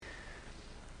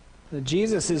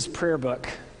Jesus' prayer book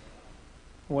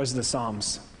was the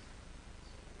Psalms.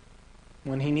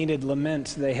 When he needed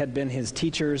lament, they had been his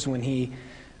teachers. When he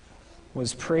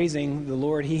was praising the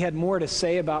Lord, he had more to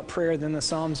say about prayer than the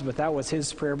Psalms, but that was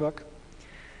his prayer book.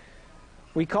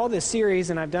 We call this series,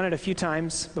 and I've done it a few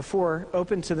times before,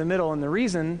 Open to the Middle, and the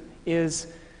reason is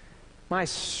my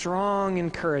strong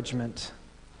encouragement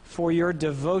for your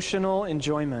devotional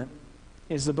enjoyment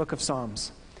is the book of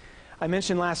Psalms. I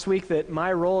mentioned last week that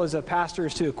my role as a pastor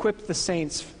is to equip the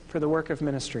saints for the work of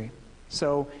ministry.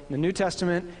 So in the New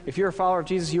Testament, if you're a follower of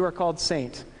Jesus, you are called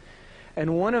saint.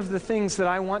 And one of the things that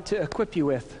I want to equip you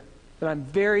with, that I'm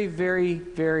very, very,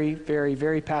 very, very,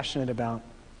 very passionate about,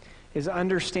 is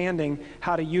understanding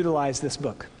how to utilize this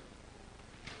book.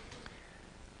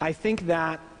 I think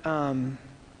that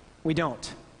we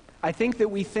don't. I think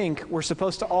that we think we're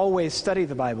supposed to always study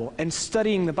the Bible, and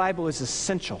studying the Bible is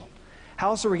essential.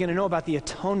 How else are we going to know about the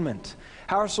atonement?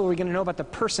 How else are we going to know about the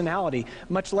personality,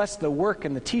 much less the work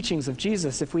and the teachings of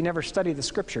Jesus, if we never study the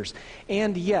Scriptures?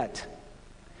 And yet,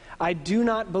 I do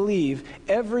not believe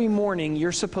every morning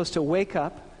you're supposed to wake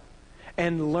up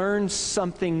and learn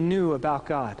something new about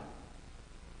God.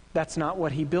 That's not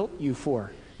what He built you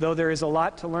for, though there is a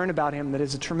lot to learn about Him that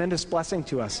is a tremendous blessing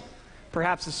to us,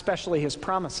 perhaps especially His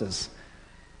promises.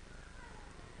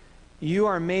 You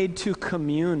are made to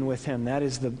commune with Him. That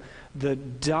is the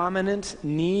dominant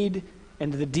need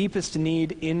and the deepest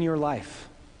need in your life.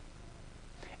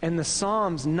 And the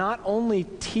Psalms not only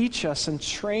teach us and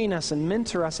train us and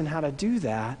mentor us in how to do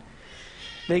that,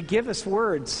 they give us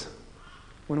words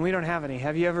when we don't have any.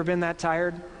 Have you ever been that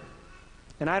tired?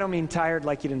 And I don't mean tired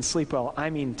like you didn't sleep well. I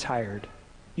mean tired.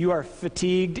 You are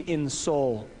fatigued in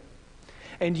soul.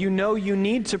 And you know you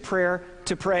need to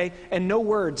pray, and no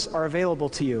words are available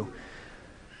to you.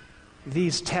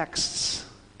 These texts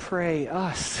pray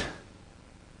us.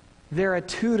 They're a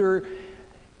tutor.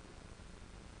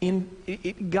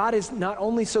 God is not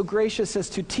only so gracious as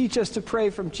to teach us to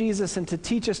pray from Jesus and to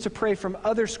teach us to pray from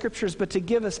other scriptures, but to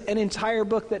give us an entire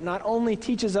book that not only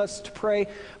teaches us to pray,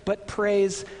 but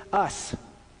prays us.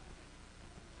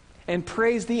 And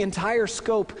prays the entire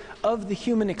scope of the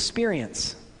human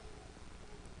experience.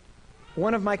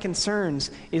 One of my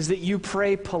concerns is that you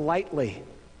pray politely.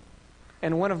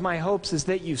 And one of my hopes is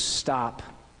that you stop.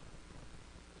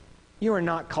 You are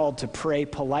not called to pray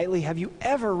politely. Have you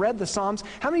ever read the Psalms?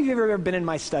 How many of you have ever been in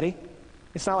my study?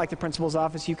 It's not like the principal's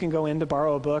office. You can go in to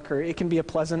borrow a book, or it can be a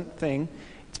pleasant thing.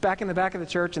 It's back in the back of the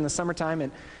church in the summertime,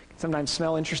 and it can sometimes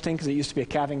smell interesting because it used to be a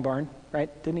calving barn,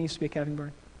 right? Didn't it used to be a calving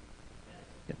barn?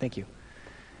 Yeah, thank you.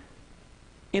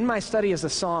 In my study is a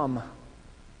psalm.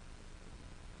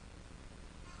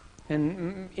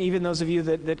 And even those of you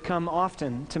that come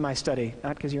often to my study,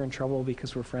 not because you're in trouble,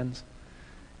 because we're friends.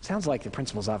 Sounds like the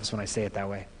principal's office when I say it that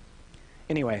way.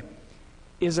 Anyway,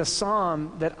 is a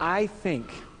psalm that I think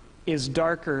is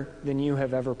darker than you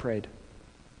have ever prayed.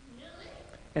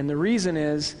 And the reason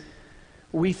is,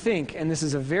 we think, and this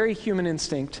is a very human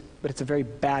instinct, but it's a very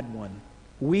bad one.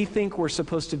 We think we're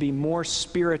supposed to be more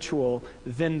spiritual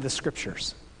than the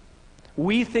Scriptures.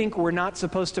 We think we're not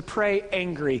supposed to pray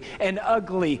angry and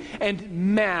ugly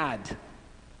and mad.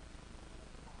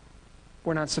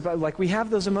 We're not supposed, like, we have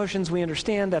those emotions, we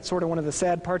understand. That's sort of one of the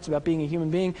sad parts about being a human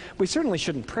being. We certainly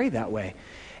shouldn't pray that way.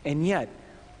 And yet,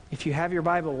 if you have your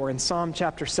Bible, we're in Psalm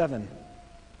chapter 7,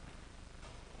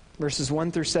 verses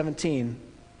 1 through 17.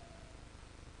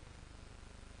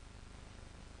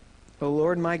 O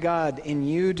Lord my God, in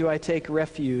you do I take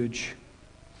refuge.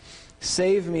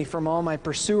 Save me from all my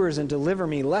pursuers and deliver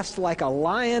me, lest like a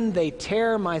lion they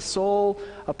tear my soul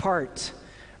apart,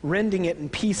 rending it in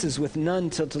pieces with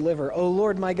none to deliver. O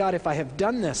Lord my God, if I have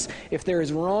done this, if there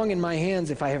is wrong in my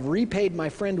hands, if I have repaid my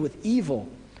friend with evil,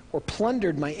 or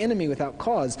plundered my enemy without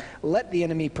cause, let the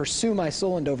enemy pursue my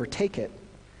soul and overtake it,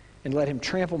 and let him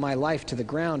trample my life to the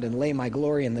ground and lay my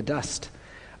glory in the dust.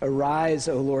 Arise,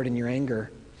 O Lord, in your anger.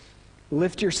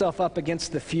 Lift yourself up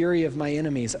against the fury of my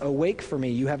enemies. Awake for me,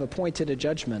 you have appointed a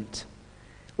judgment.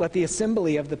 Let the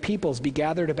assembly of the peoples be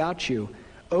gathered about you.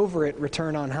 Over it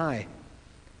return on high.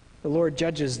 The Lord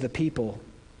judges the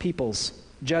peoples.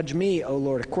 Judge me, O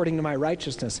Lord, according to my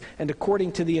righteousness and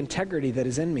according to the integrity that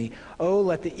is in me. O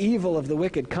let the evil of the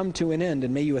wicked come to an end,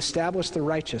 and may you establish the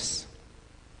righteous.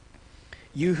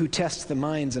 You who test the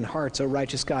minds and hearts, O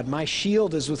righteous God, my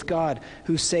shield is with God,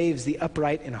 who saves the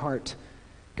upright in heart.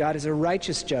 God is a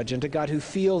righteous judge and a God who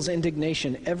feels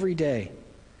indignation every day.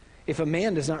 If a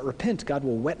man does not repent, God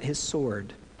will whet his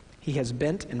sword. He has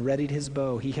bent and readied his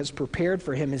bow. He has prepared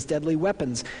for him his deadly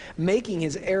weapons, making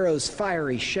his arrows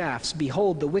fiery shafts.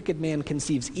 Behold, the wicked man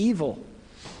conceives evil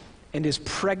and is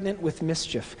pregnant with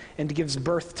mischief, and gives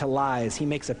birth to lies. He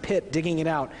makes a pit, digging it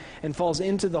out, and falls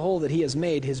into the hole that he has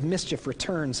made. His mischief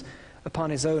returns upon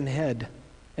his own head,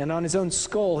 and on his own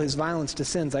skull his violence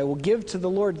descends. I will give to the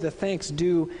Lord the thanks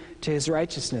due to his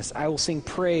righteousness. I will sing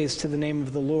praise to the name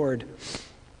of the Lord,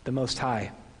 the Most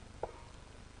High.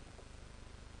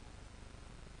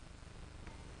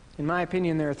 In my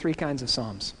opinion, there are three kinds of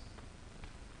psalms.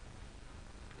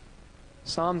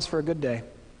 Psalms for a good day.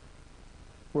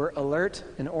 We're alert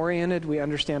and oriented. We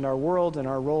understand our world and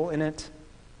our role in it.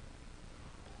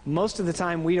 Most of the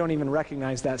time, we don't even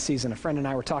recognize that season. A friend and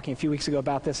I were talking a few weeks ago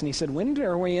about this, and he said, when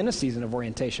are we in a season of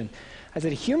orientation? I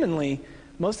said, humanly,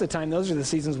 most of the time, those are the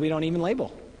seasons we don't even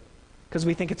label because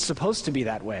we think it's supposed to be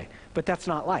that way. But that's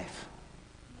not life.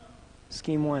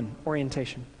 Scheme 1,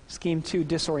 orientation. Scheme 2,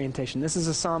 disorientation. This is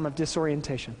a psalm of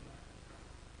disorientation.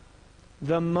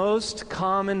 The most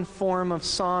common form of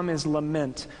psalm is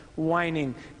lament,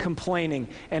 whining, complaining,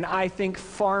 and I think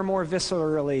far more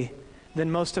viscerally than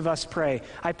most of us pray.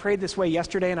 I prayed this way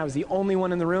yesterday, and I was the only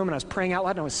one in the room, and I was praying out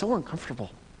loud, and I was so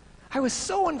uncomfortable. I was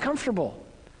so uncomfortable.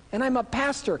 And I'm a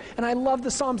pastor, and I love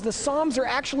the Psalms. The Psalms are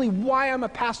actually why I'm a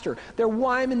pastor. They're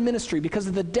why I'm in ministry, because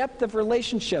of the depth of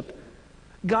relationship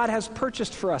God has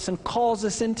purchased for us and calls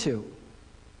us into.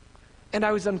 And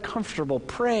I was uncomfortable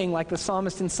praying like the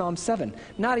psalmist in Psalm 7,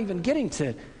 not even getting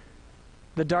to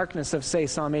the darkness of, say,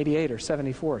 Psalm 88 or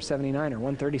 74 or 79 or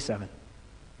 137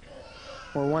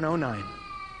 or 109.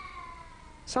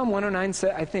 Psalm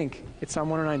 109, I think it's Psalm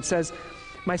 109, says,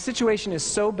 my situation is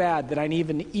so bad that I need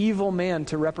an evil man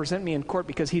to represent me in court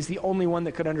because he's the only one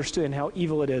that could understand how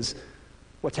evil it is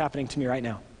what's happening to me right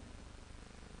now.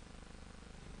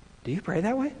 Do you pray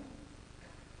that way?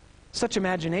 Such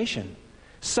imagination.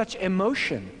 Such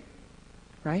emotion,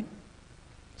 right?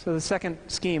 So the second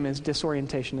scheme is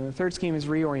disorientation, and the third scheme is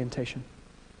reorientation.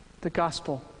 The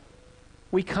gospel.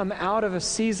 We come out of a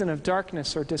season of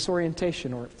darkness or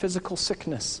disorientation or physical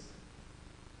sickness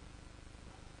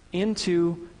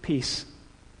into peace.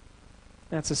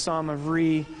 That's a psalm of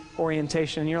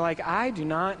reorientation. And you're like, I do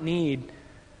not need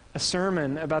a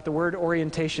sermon about the word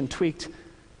orientation tweaked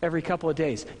every couple of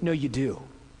days. No, you do.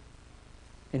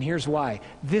 And here's why.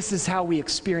 This is how we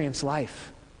experience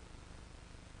life.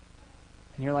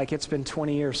 And you're like, it's been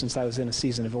 20 years since I was in a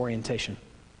season of orientation.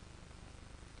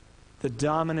 The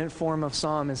dominant form of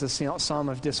psalm is a psalm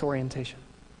of disorientation.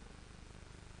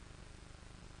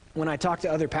 When I talk to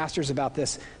other pastors about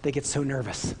this, they get so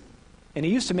nervous. And it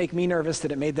used to make me nervous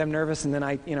that it made them nervous, and then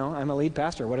I'm a lead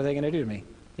pastor. What are they going to do to me?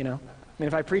 I mean,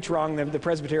 if I preach wrong, the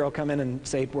Presbyterian will come in and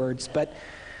say words, but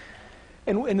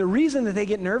And the reason that they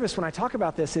get nervous when I talk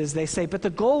about this is they say, but the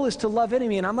goal is to love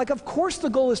enemy. And I'm like, of course the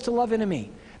goal is to love enemy.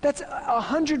 That's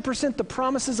 100% the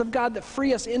promises of God that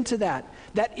free us into that.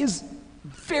 That is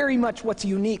very much what's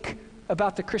unique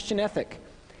about the Christian ethic.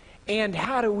 And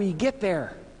how do we get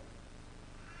there?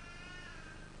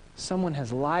 Someone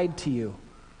has lied to you.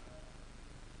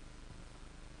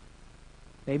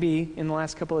 Maybe in the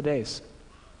last couple of days.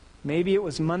 Maybe it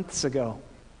was months ago.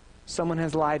 Someone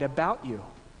has lied about you.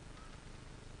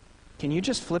 Can you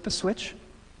just flip a switch?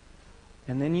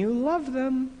 And then you love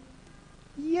them.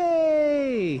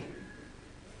 Yay!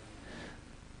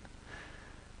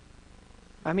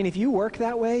 I mean, if you work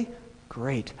that way,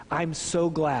 great. I'm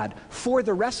so glad. For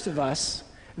the rest of us,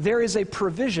 there is a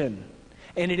provision,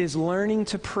 and it is learning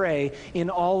to pray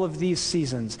in all of these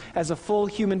seasons as a full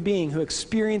human being who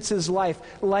experiences life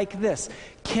like this.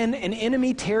 Can an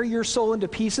enemy tear your soul into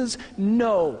pieces?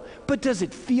 No. But does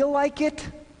it feel like it?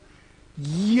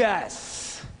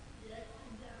 Yes.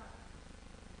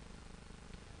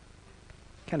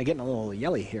 Kind of getting a little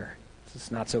yelly here. This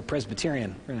is not so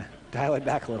Presbyterian. We're going to dial it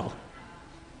back a little.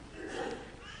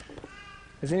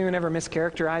 Has anyone ever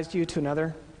mischaracterized you to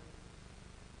another?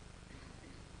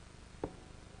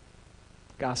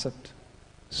 Gossiped,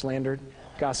 slandered.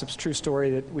 Gossip's a true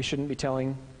story that we shouldn't be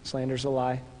telling. Slander's a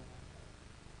lie.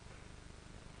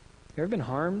 You ever been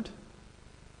harmed?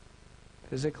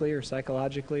 Physically or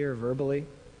psychologically or verbally,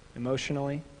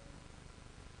 emotionally?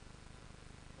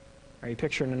 Are you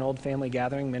picturing an old family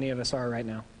gathering? Many of us are right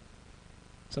now.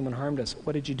 Someone harmed us.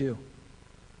 What did you do?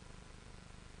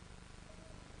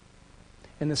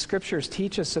 And the scriptures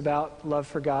teach us about love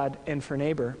for God and for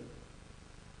neighbor.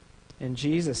 And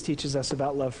Jesus teaches us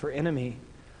about love for enemy.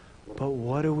 But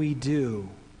what do we do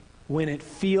when it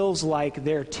feels like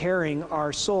they're tearing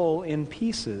our soul in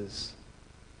pieces?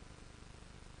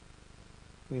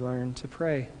 We learn to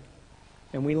pray.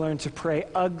 And we learn to pray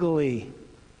ugly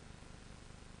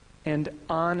and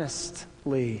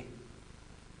honestly.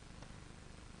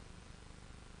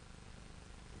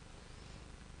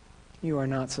 You are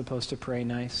not supposed to pray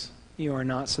nice. You are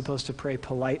not supposed to pray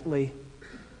politely.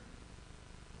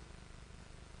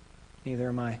 Neither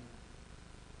am I.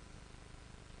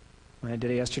 When I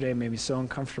did it yesterday, it made me so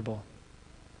uncomfortable.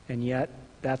 And yet,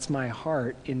 that's my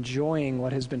heart, enjoying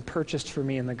what has been purchased for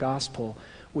me in the gospel,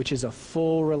 which is a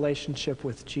full relationship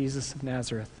with Jesus of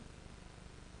Nazareth.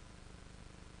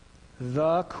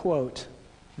 The quote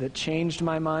that changed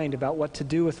my mind about what to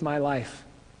do with my life.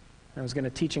 I was going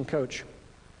to teach and coach.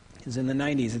 It was in the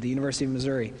 90s at the University of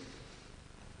Missouri.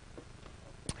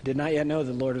 I did not yet know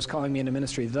the Lord was calling me into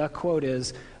ministry. The quote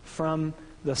is from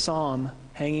the psalm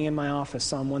hanging in my office,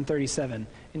 Psalm 137.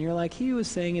 And you're like, he was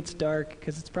saying it's dark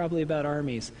because it's probably about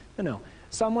armies. No.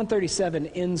 Psalm 137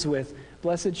 ends with,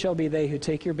 "Blessed shall be they who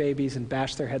take your babies and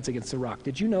bash their heads against the rock."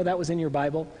 Did you know that was in your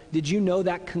Bible? Did you know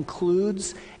that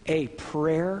concludes a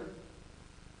prayer?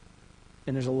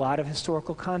 And there's a lot of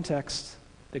historical context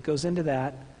that goes into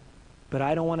that, but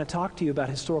I don't want to talk to you about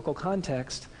historical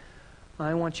context.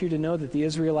 I want you to know that the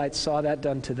Israelites saw that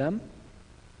done to them,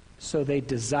 so they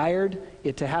desired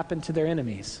it to happen to their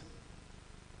enemies.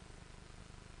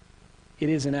 It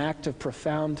is an act of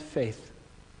profound faith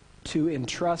to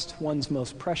entrust one's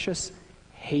most precious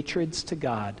hatreds to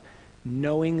God,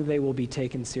 knowing they will be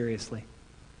taken seriously.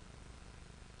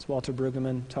 It's Walter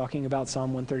Brueggemann talking about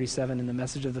Psalm 137 in the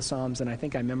Message of the Psalms, and I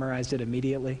think I memorized it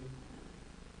immediately.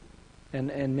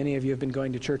 And many of you have been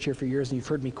going to church here for years, and you've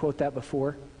heard me quote that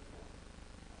before.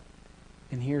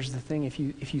 And here's the thing, if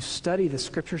you study the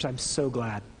scriptures, I'm so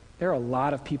glad. There are a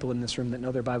lot of people in this room that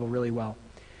know their Bible really well.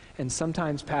 And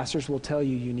sometimes pastors will tell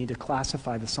you you need to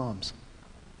classify the Psalms.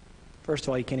 First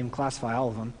of all, you can't even classify all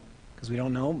of them because we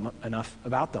don't know enough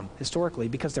about them historically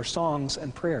because they're songs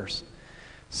and prayers.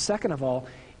 Second of all,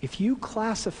 if you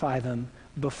classify them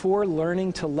before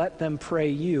learning to let them pray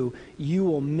you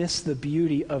will miss the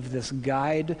beauty of this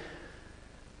guide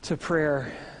to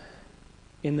prayer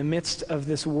in the midst of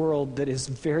this world that is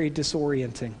very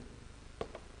disorienting.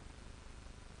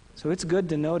 So it's good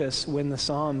to notice when the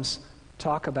Psalms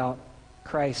talk about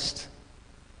Christ.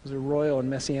 Those are royal and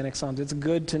messianic psalms. It's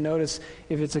good to notice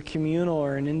if it's a communal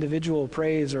or an individual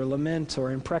praise or lament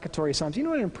or imprecatory psalms. You know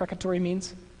what imprecatory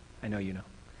means? I know you know.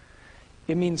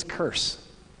 It means curse.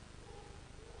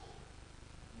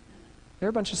 There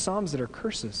are a bunch of psalms that are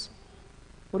curses.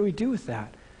 What do we do with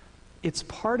that? It's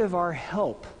part of our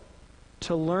help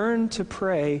to learn to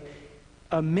pray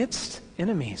amidst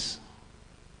enemies.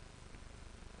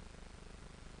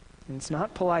 And it's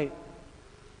not polite,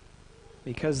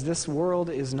 because this world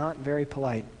is not very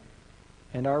polite,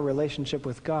 and our relationship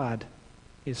with God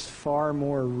is far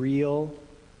more real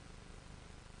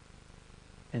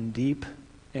and deep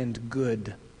and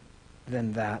good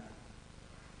than that.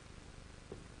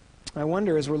 I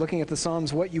wonder, as we're looking at the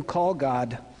Psalms, what you call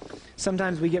God.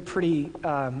 Sometimes we get pretty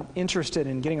interested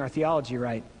in getting our theology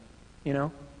right, you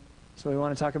know? So we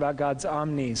want to talk about God's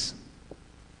omnis.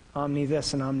 Omni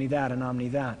this and omni that and omni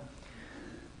that.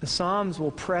 The Psalms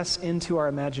will press into our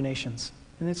imaginations.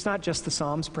 And it's not just the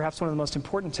Psalms, perhaps one of the most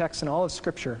important texts in all of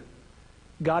Scripture.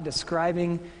 God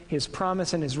describing his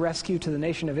promise and his rescue to the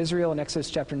nation of Israel in Exodus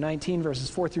chapter 19, verses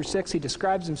 4 through 6. He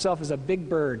describes himself as a big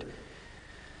bird.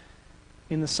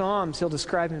 In the Psalms, he'll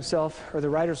describe himself, or the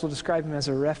writers will describe him as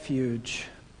a refuge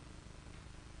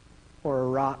or a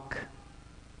rock.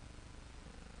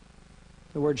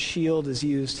 The word shield is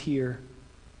used here.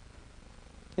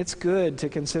 It's good to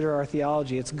consider our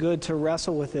theology. It's good to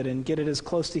wrestle with it and get it as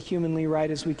close to humanly right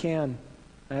as we can.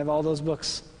 I have all those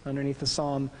books underneath the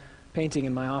Psalm painting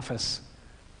in my office.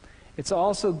 It's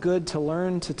also good to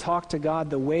learn to talk to God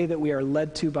the way that we are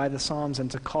led to by the Psalms and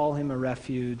to call him a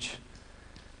refuge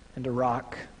and a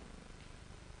rock.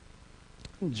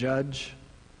 Judge,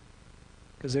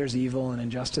 because there's evil and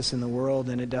injustice in the world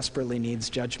and it desperately needs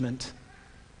judgment,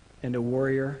 and a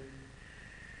warrior.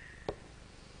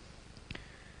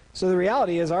 So the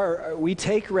reality is we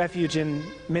take refuge in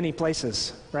many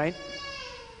places, right?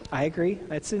 I agree.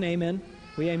 That's an amen.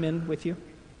 We amen with you.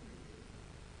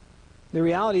 The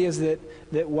reality is that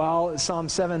while Psalm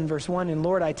 7 verse 1,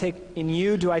 in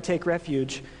you do I take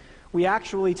refuge, we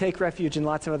actually take refuge in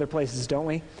lots of other places, don't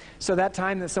we? So that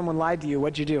time that someone lied to you,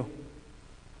 what'd you do?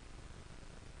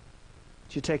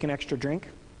 Did you take an extra drink?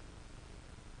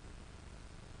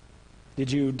 Did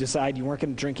you decide you weren't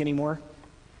going to drink anymore?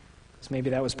 So maybe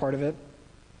that was part of it.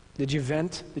 Did you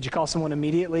vent? Did you call someone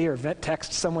immediately or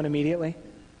text someone immediately?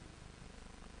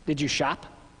 Did you shop?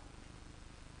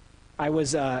 I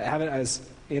was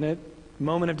in a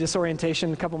moment of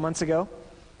disorientation a couple months ago,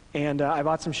 and I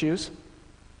bought some shoes.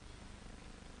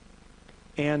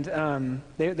 And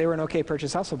they were an okay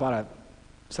purchase. I also bought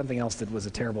something else that was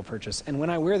a terrible purchase. And when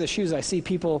I wear the shoes, I see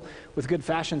people with good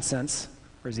fashion sense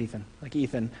Where's Ethan? Like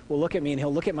Ethan will look at me and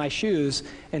he'll look at my shoes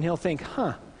and he'll think,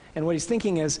 huh. And what he's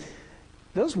thinking is,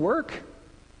 those work.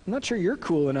 I'm not sure you're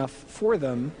cool enough for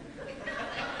them,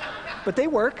 but they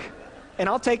work, and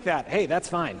I'll take that. Hey, that's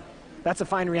fine. That's a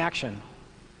fine reaction.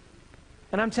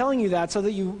 And I'm telling you that so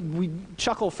that we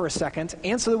chuckle for a second,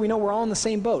 and so that we know we're all in the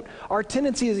same boat. Our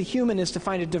tendency as a human is to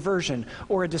find a diversion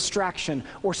or a distraction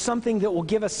or something that will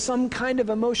give us some kind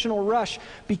of emotional rush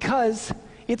because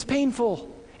it's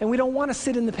painful, and we don't want to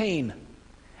sit in the pain.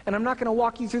 And I'm not going to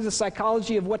walk you through the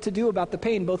psychology of what to do about the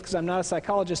pain, both because I'm not a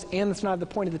psychologist and that's not the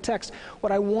point of the text.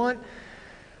 What I want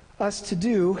us to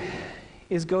do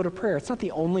is go to prayer. It's not the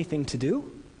only thing to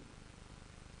do,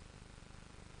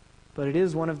 but it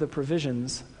is one of the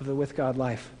provisions of the with God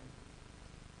life.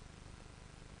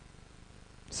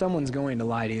 Someone's going to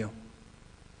lie to you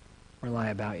or lie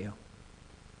about you.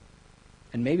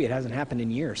 And maybe it hasn't happened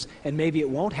in years, and maybe it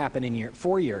won't happen in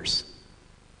 4 years.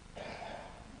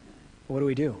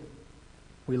 What do?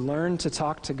 We learn to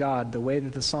talk to God the way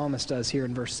that the psalmist does here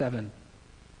in verse 7,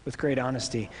 with great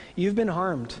honesty. You've been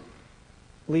harmed.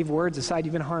 Leave words aside,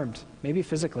 you've been harmed. Maybe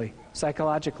physically,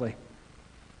 psychologically.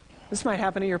 This might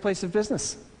happen at your place of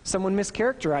business. Someone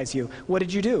mischaracterized you. What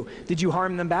did you do? Did you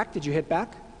harm them back? Did you hit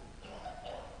back?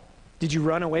 Did you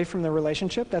run away from the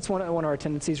relationship? That's one of our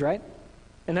tendencies, right?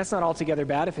 And that's not altogether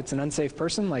bad if it's an unsafe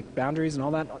person, like boundaries and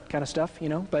all that kind of stuff,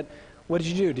 But what did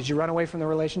you do? Did you run away from the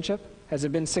relationship? Has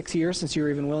it been 6 years since you were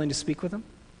even willing to speak with them?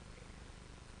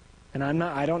 And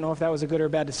I don't know if that was a good or a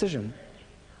bad decision.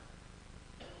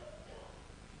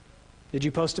 Did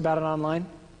you post about it online?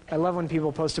 I love when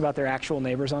people post about their actual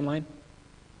neighbors online.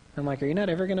 I'm like, are you not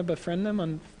ever going to befriend them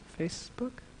on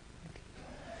Facebook?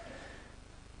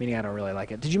 Meaning I don't really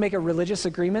like it. Did you make a religious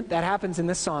agreement? That happens in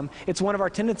this psalm. It's one of our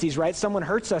tendencies, right? Someone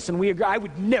hurts us and we agree, I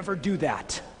would never do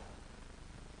that.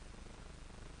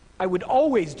 I would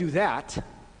always do that.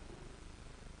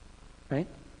 Right?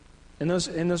 And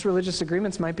those religious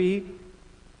agreements might be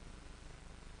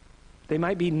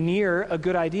near a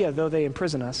good idea, though they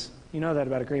imprison us. You know that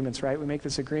about agreements, right? We make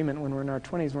this agreement when we're in our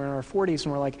 20s, we're in our 40s,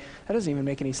 and we're like, that doesn't even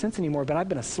make any sense anymore, but I've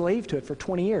been a slave to it for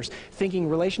 20 years, thinking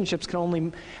relationships can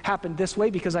only happen this way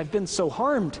because I've been so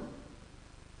harmed.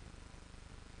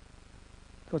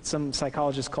 What some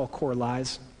psychologists call core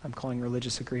lies, I'm calling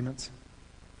religious agreements.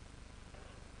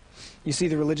 You see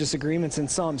the religious agreements in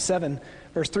Psalm 7,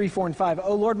 verse 3, 4, and 5.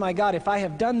 O Lord my God, if I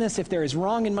have done this, if there is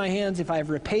wrong in my hands, if I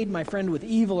have repaid my friend with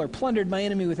evil or plundered my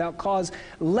enemy without cause,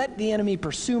 let the enemy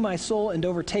pursue my soul and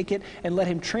overtake it, and let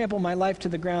him trample my life to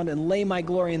the ground and lay my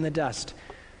glory in the dust.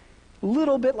 A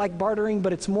little bit like bartering,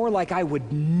 but it's more like I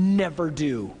would never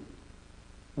do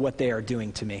what they are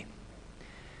doing to me.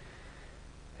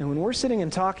 And when we're sitting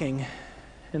and talking,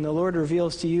 and the Lord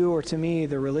reveals to you or to me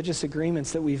the religious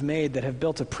agreements that we've made that have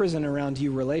built a prison around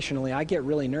you relationally, I get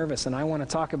really nervous and I want to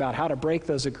talk about how to break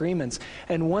those agreements.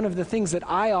 And one of the things that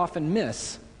I often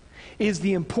miss is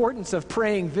the importance of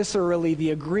praying viscerally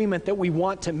the agreement that we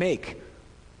want to make.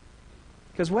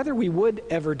 Because whether we would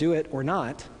ever do it or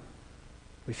not,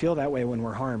 we feel that way when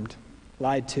we're harmed,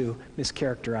 lied to,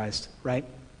 mischaracterized, right?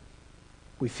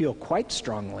 We feel quite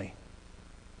strongly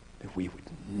that we would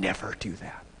never do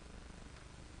that.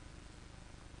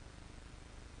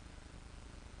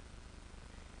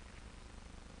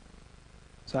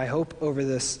 So I hope over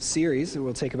this series, it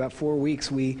will take about 4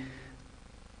 weeks, we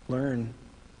learn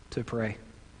to pray.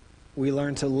 We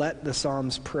learn to let the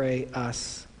Psalms pray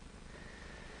us.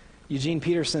 Eugene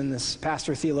Peterson, this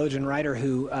pastor, theologian, writer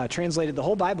who translated the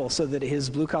whole Bible so that his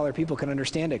blue-collar people can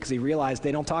understand it because he realized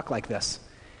they don't talk like this.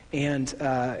 And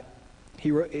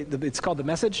he wrote, it's called The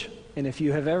Message, and if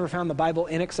you have ever found the Bible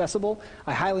inaccessible,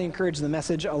 I highly encourage The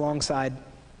Message alongside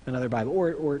another Bible,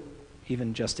 or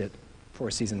even just it for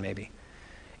a season maybe.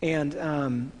 And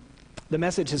The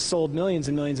Message has sold millions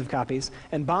and millions of copies.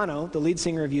 And Bono, the lead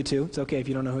singer of U2, it's okay if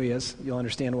you don't know who he is. You'll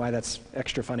understand why that's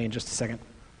extra funny in just a second.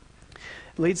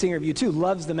 The lead singer of U2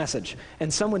 loves The Message.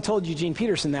 And someone told Eugene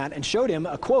Peterson that and showed him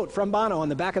a quote from Bono on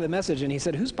the back of The Message. And he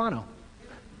said, who's Bono?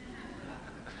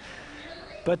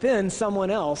 But then someone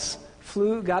else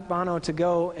got Bono to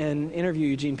go and interview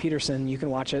Eugene Peterson. You can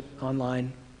watch it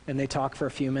online. And they talk for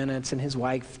a few minutes. And his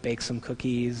wife bakes some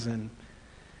cookies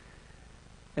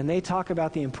and they talk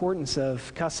about the importance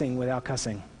of cussing without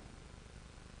cussing.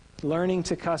 Learning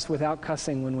to cuss without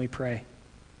cussing when we pray.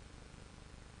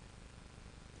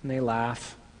 And they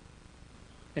laugh.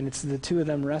 And it's the two of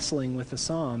them wrestling with the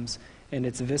Psalms and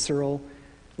its visceral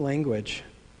language.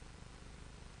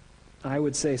 I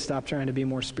would say stop trying to be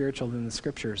more spiritual than the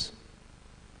Scriptures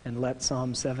and let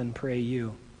Psalm 7 pray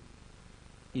you.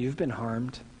 You've been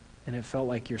harmed and it felt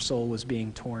like your soul was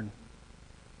being torn.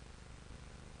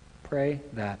 Pray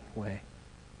that way.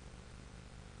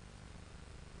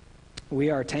 We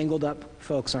are tangled up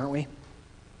folks, aren't we?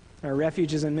 Our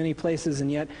refuge is in many places,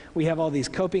 and yet we have all these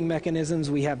coping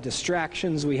mechanisms, we have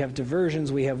distractions, we have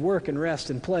diversions, we have work and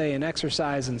rest and play and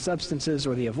exercise and substances,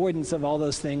 or the avoidance of all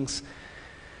those things.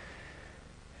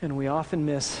 And we often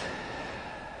miss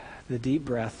the deep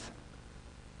breath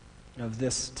of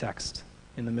this text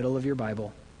in the middle of your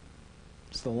Bible.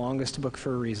 It's the longest book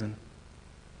for a reason.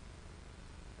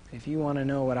 If you want to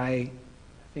know what I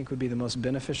think would be the most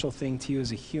beneficial thing to you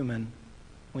as a human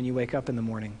when you wake up in the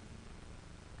morning,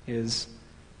 is,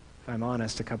 if I'm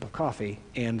honest, a cup of coffee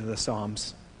and the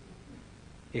Psalms.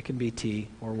 It can be tea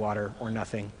or water or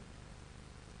nothing.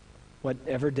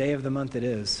 Whatever day of the month it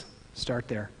is, start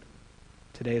there.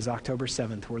 Today is October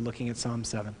 7th. We're looking at Psalm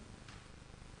 7.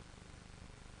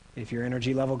 If your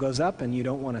energy level goes up and you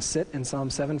don't want to sit in Psalm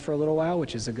 7 for a little while,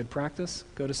 which is a good practice,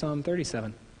 go to Psalm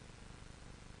 37,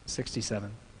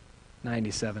 67,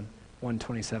 97,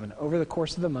 127. Over the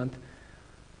course of the month,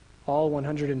 all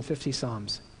 150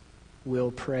 Psalms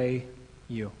will pray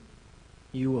you.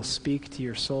 You will speak to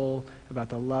your soul about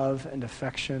the love and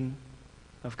affection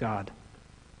of God.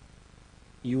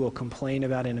 You will complain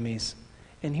about enemies.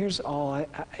 And here's all, an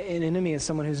enemy is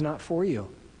someone who's not for you.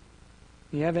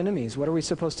 You have enemies. What are we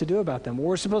supposed to do about them? Well,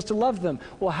 we're supposed to love them.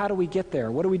 Well, how do we get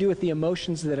there? What do we do with the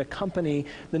emotions that accompany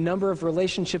the number of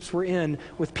relationships we're in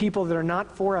with people that are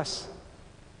not for us?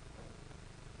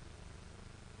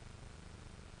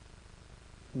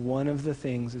 One of the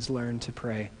things is learn to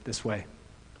pray this way.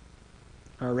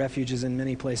 Our refuge is in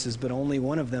many places, but only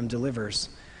one of them delivers.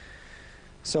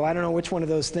 So I don't know which one of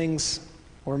those things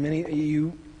or many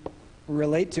you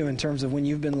relate to in terms of when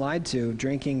you've been lied to: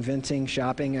 drinking, venting,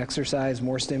 shopping, exercise,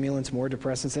 more stimulants, more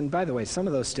depressants. And by the way, some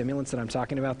of those stimulants that I'm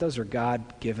talking about, those are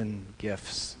God-given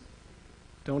gifts.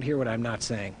 Don't hear what I'm not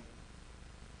saying.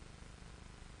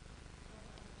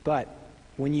 But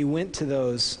when you went to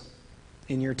those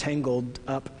in your tangled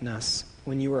upness,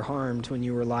 when you were harmed, when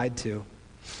you were lied to,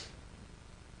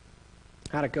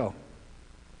 how'd it go?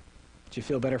 Did you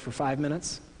feel better for 5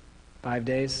 minutes? 5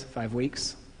 days? 5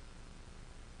 weeks?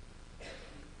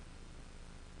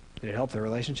 Did it help the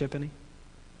relationship any?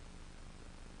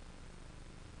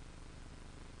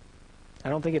 I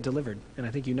don't think it delivered, and I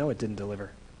think you know it didn't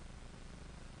deliver.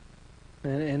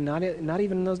 And not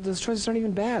even those choices aren't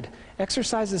even bad.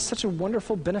 Exercise is such a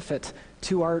wonderful benefit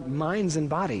to our minds and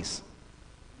bodies.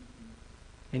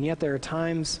 And yet there are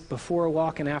times before a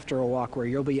walk and after a walk where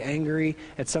you'll be angry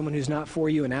at someone who's not for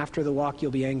you, and after the walk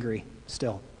you'll be angry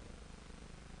still.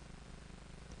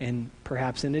 And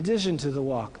perhaps in addition to the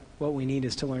walk, what we need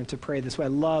is to learn to pray this way. I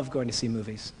love going to see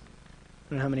movies. I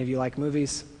don't know how many of you like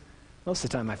movies. Most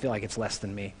of the time I feel like it's less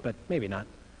than me, but maybe not.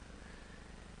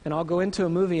 And I'll go into a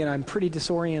movie and I'm pretty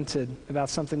disoriented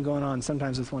about something going on,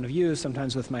 sometimes with one of you,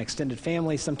 sometimes with my extended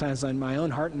family, sometimes in my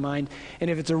own heart and mind. And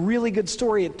if it's a really good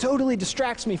story, it totally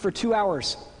distracts me for 2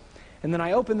 hours. And then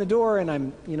I open the door and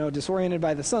I'm, disoriented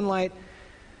by the sunlight.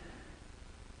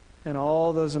 And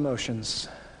all those emotions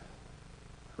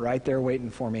right there waiting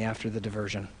for me after the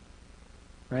diversion.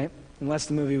 Right? Unless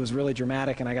the movie was really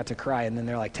dramatic and I got to cry, and then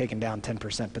they're like taken down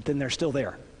 10%, but then they're still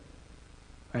there.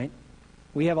 Right?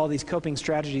 We have all these coping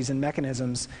strategies and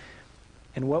mechanisms,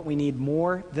 and what we need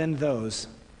more than those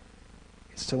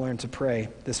is to learn to pray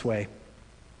this way.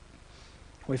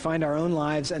 We find our own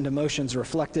lives and emotions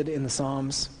reflected in the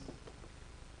Psalms,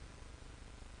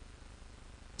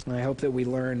 and I hope that we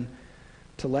learn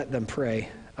to let them pray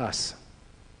us.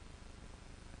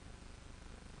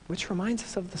 Which reminds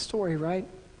us of the story, right?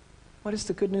 What is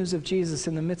the good news of Jesus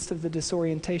in the midst of the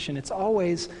disorientation? It's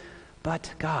always,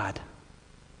 but God.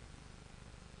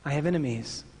 I have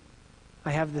enemies.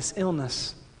 I have this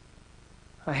illness.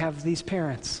 I have these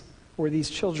parents or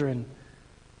these children.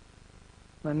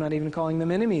 I'm not even calling them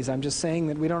enemies. I'm just saying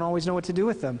that we don't always know what to do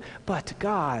with them. But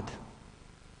God,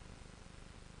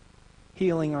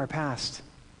 healing our past,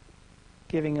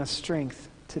 giving us strength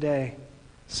today,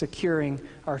 securing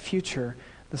our future.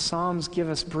 The Psalms give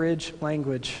us bridge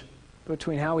language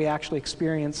between how we actually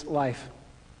experience life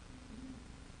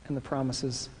and the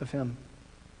promises of Him.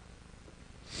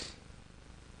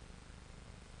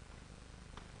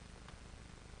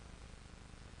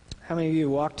 How many of you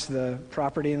walked the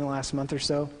property in the last month or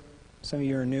so? Some of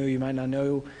you are new. You might not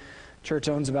know. Church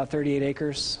owns about 38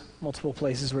 acres, multiple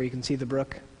places where you can see the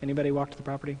brook. Anybody walked the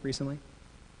property recently?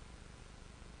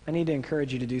 I need to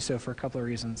encourage you to do so for a couple of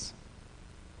reasons.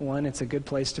 One, it's a good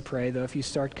place to pray, though if you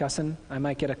start cussing, I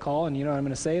might get a call, and you know what I'm going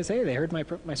to say is, hey, they heard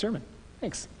my sermon.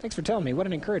 Thanks for telling me. What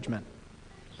an encouragement.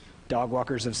 Dog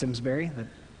walkers of Simsbury,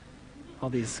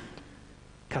 all these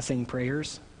cussing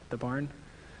prayers at the barn.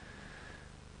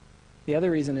 The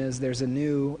other reason is there's a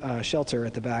new shelter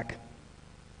at the back.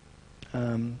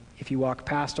 If you walk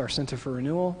past our Center for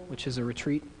Renewal, which is a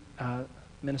retreat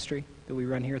ministry that we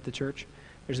run here at the church,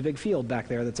 there's a big field back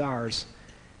there that's ours.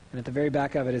 And at the very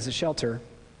back of it is a shelter.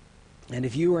 And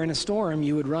if you were in a storm,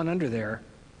 you would run under there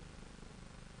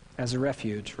as a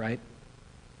refuge, right?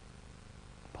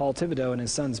 Paul Thibodeau and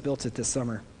his sons built it this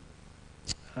summer.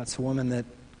 That's a woman that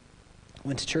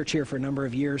went to church here for a number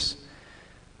of years,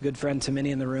 good friend to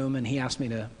many in the room, and he asked me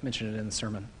to mention it in the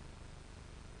sermon.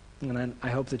 And I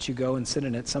hope that you go and sit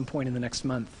in it at some point in the next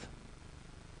month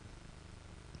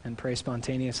and pray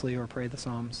spontaneously or pray the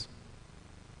Psalms.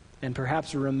 And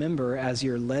perhaps remember, as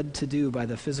you're led to do by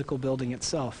the physical building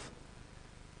itself,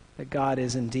 that God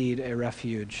is indeed a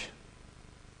refuge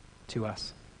to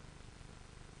us.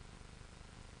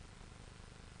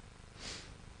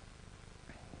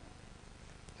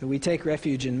 So we take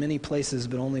refuge in many places,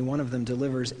 but only one of them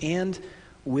delivers and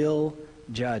will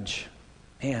judge.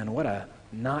 Man, what a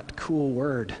not cool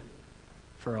word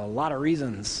for a lot of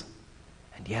reasons,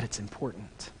 and yet it's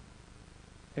important.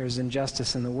 There's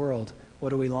injustice in the world. What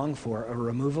do we long for? A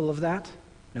removal of that?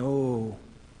 No.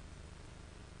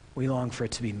 We long for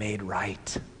it to be made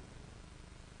right.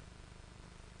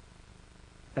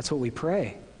 That's what we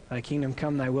pray. Thy kingdom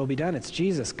come, thy will be done. It's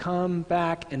Jesus. Come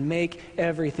back and make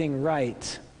everything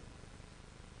right.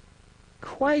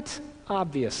 Quite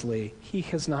obviously, he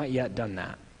has not yet done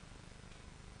that.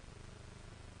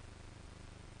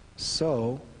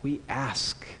 So we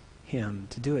ask him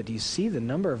to do it. Do you see the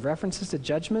number of references to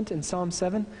judgment in Psalm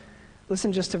 7?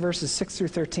 Listen just to verses 6 through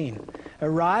 13.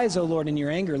 Arise, O Lord, in your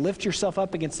anger. Lift yourself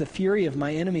up against the fury of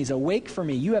my enemies. Awake for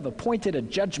me. You have appointed a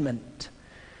judgment.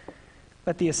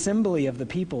 Let the assembly of the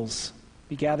peoples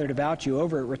be gathered about you.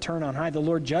 Over it return on high. The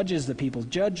Lord judges the peoples.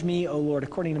 Judge me, O Lord,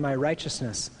 according to my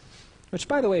righteousness. Which,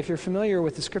 by the way, if you're familiar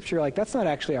with the scripture, like, that's not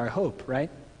actually our hope, right?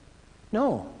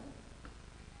 No.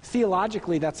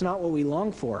 Theologically, that's not what we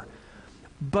long for.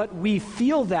 But we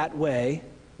feel that way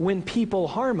when people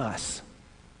harm us.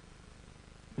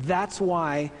 That's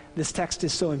why this text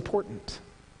is so important.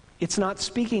 It's not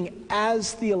speaking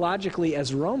as theologically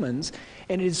as Romans,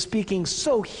 and it is speaking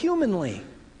so humanly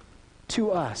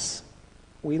to us.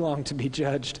 We long to be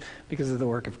judged because of the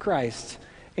work of Christ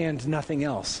and nothing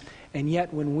else. And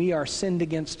yet, when we are sinned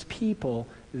against people,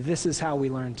 this is how we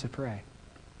learn to pray.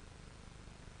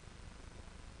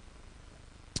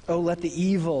 Oh, let the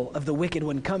evil of the wicked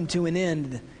one come to an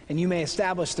end, and you may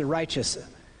establish the righteous.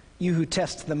 You who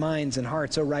test the minds and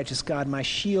hearts, O righteous God, my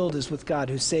shield is with God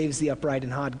who saves the upright in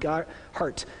heart.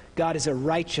 God is a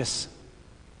righteous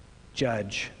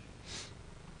judge.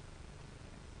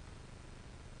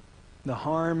 The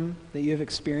harm that you have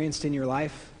experienced in your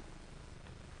life,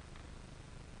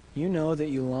 you know that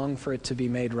you long for it to be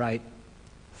made right,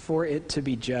 for it to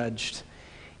be judged.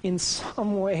 In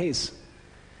some ways,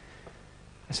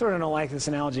 I sort of don't like this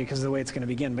analogy because of the way it's going to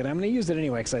begin, but I'm going to use it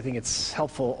anyway because I think it's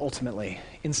helpful ultimately.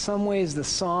 In some ways, the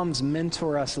Psalms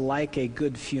mentor us like a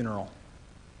good funeral.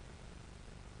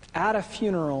 At a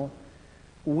funeral,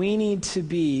 we need to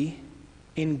be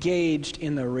engaged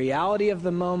in the reality of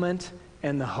the moment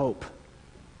and the hope.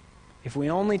 If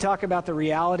we only talk about the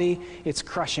reality, it's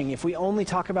crushing. If we only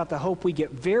talk about the hope, we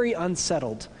get very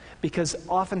unsettled because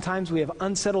oftentimes we have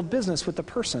unsettled business with the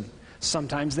person.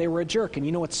 Sometimes they were a jerk. And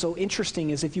you know what's so interesting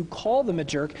is if you call them a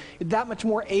jerk, you're that much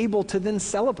more able to then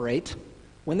celebrate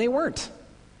when they weren't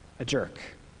a jerk.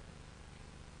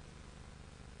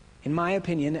 In my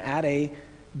opinion, at a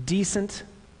decent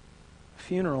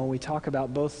funeral, we talk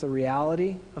about both the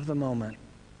reality of the moment,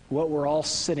 what we're all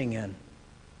sitting in,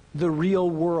 the real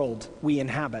world we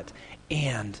inhabit,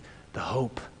 and the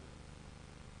hope.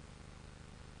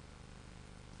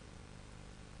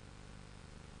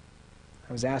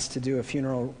 I was asked to do a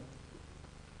funeral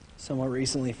somewhat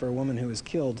recently for a woman who was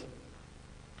killed.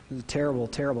 It was a terrible,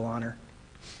 terrible honor.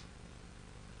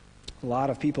 A lot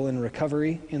of people in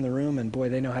recovery in the room, and boy,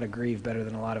 they know how to grieve better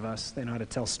than a lot of us. They know how to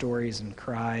tell stories and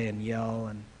cry and yell,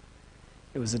 and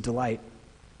it was a delight.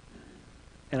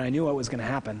 And I knew what was going to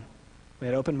happen. We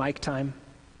had open mic time,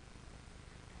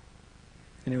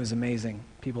 and it was amazing.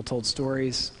 People told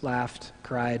stories, laughed,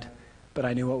 cried, but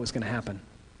I knew what was going to happen.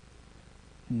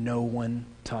 No one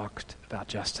talked about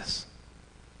justice.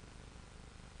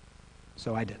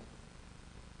 So I did.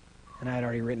 And I had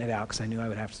already written it out because I knew I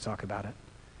would have to talk about it.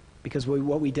 Because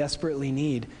what we desperately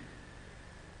need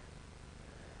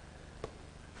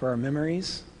for our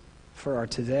memories, for our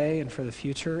today, and for the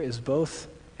future is both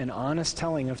an honest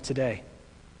telling of today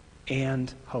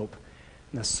and hope.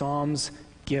 And the Psalms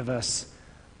give us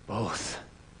both.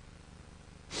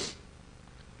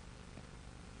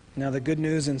 Now, the good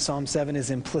news in Psalm 7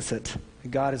 is implicit.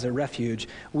 God is a refuge.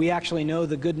 We actually know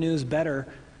the good news better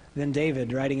than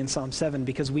David, writing in Psalm 7,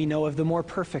 because we know of the more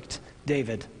perfect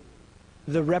David,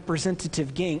 the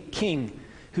representative king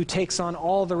who takes on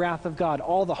all the wrath of God,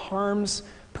 all the harms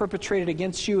perpetrated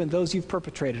against you and those you've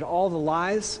perpetrated, all the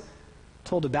lies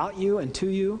told about you and to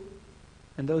you,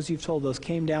 and those you've told, those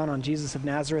came down on Jesus of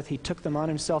Nazareth. He took them on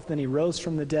himself, then he rose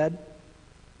from the dead,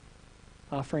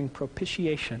 offering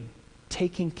propitiation,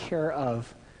 taking care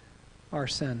of our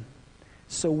sin.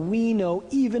 So we know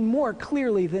even more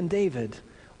clearly than David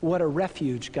what a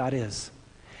refuge God is.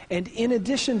 And in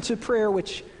addition to prayer,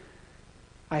 which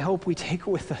I hope we take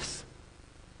with us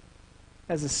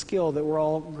as a skill that we're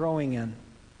all growing in,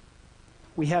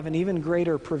 we have an even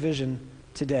greater provision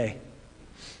today,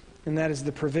 and that is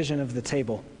the provision of the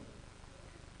table.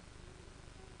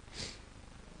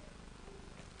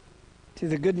 See,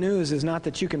 the good news is not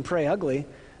that you can pray ugly.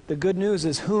 The good news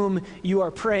is whom you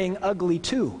are praying ugly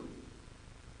to.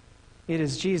 It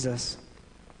is Jesus,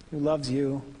 who loves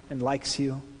you and likes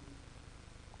you,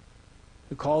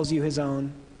 who calls you his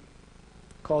own,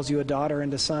 calls you a daughter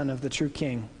and a son of the true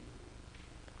King,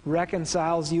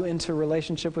 reconciles you into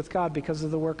relationship with God because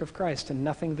of the work of Christ and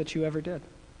nothing that you ever did.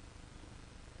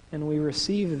 And we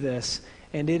receive this,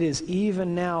 and it is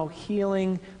even now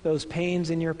healing those pains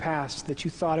in your past that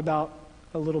you thought about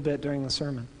a little bit during the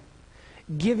sermon,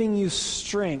 giving you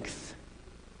strength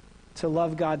to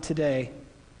love God today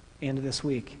and this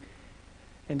week,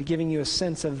 and giving you a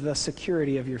sense of the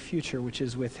security of your future, which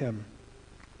is with him.